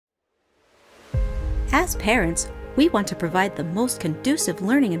As parents, we want to provide the most conducive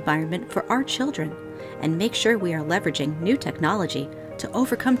learning environment for our children and make sure we are leveraging new technology to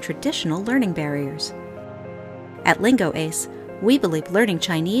overcome traditional learning barriers. At LingoAce, we believe learning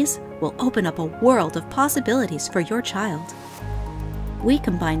Chinese will open up a world of possibilities for your child. We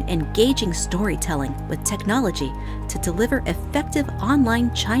combine engaging storytelling with technology to deliver effective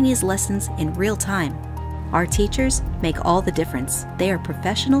online Chinese lessons in real time. Our teachers make all the difference. They are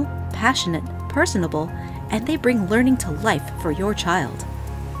professional, passionate, personable, and they bring learning to life for your child.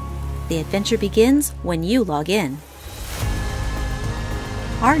 The adventure begins when you log in.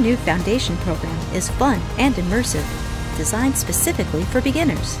 Our new foundation program is fun and immersive, designed specifically for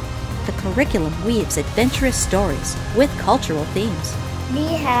beginners. The curriculum weaves adventurous stories with cultural themes.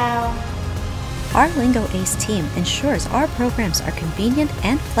 Ni hao. Our LingoAce team ensures our programs are convenient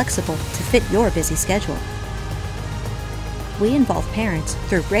and flexible to fit your busy schedule. We involve parents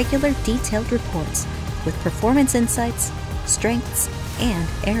through regular detailed reports with performance insights, strengths, and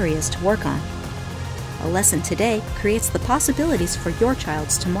areas to work on. A lesson today creates the possibilities for your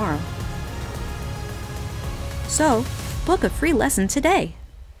child's tomorrow. So, book a free lesson today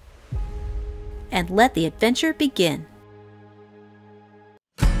and let the adventure begin.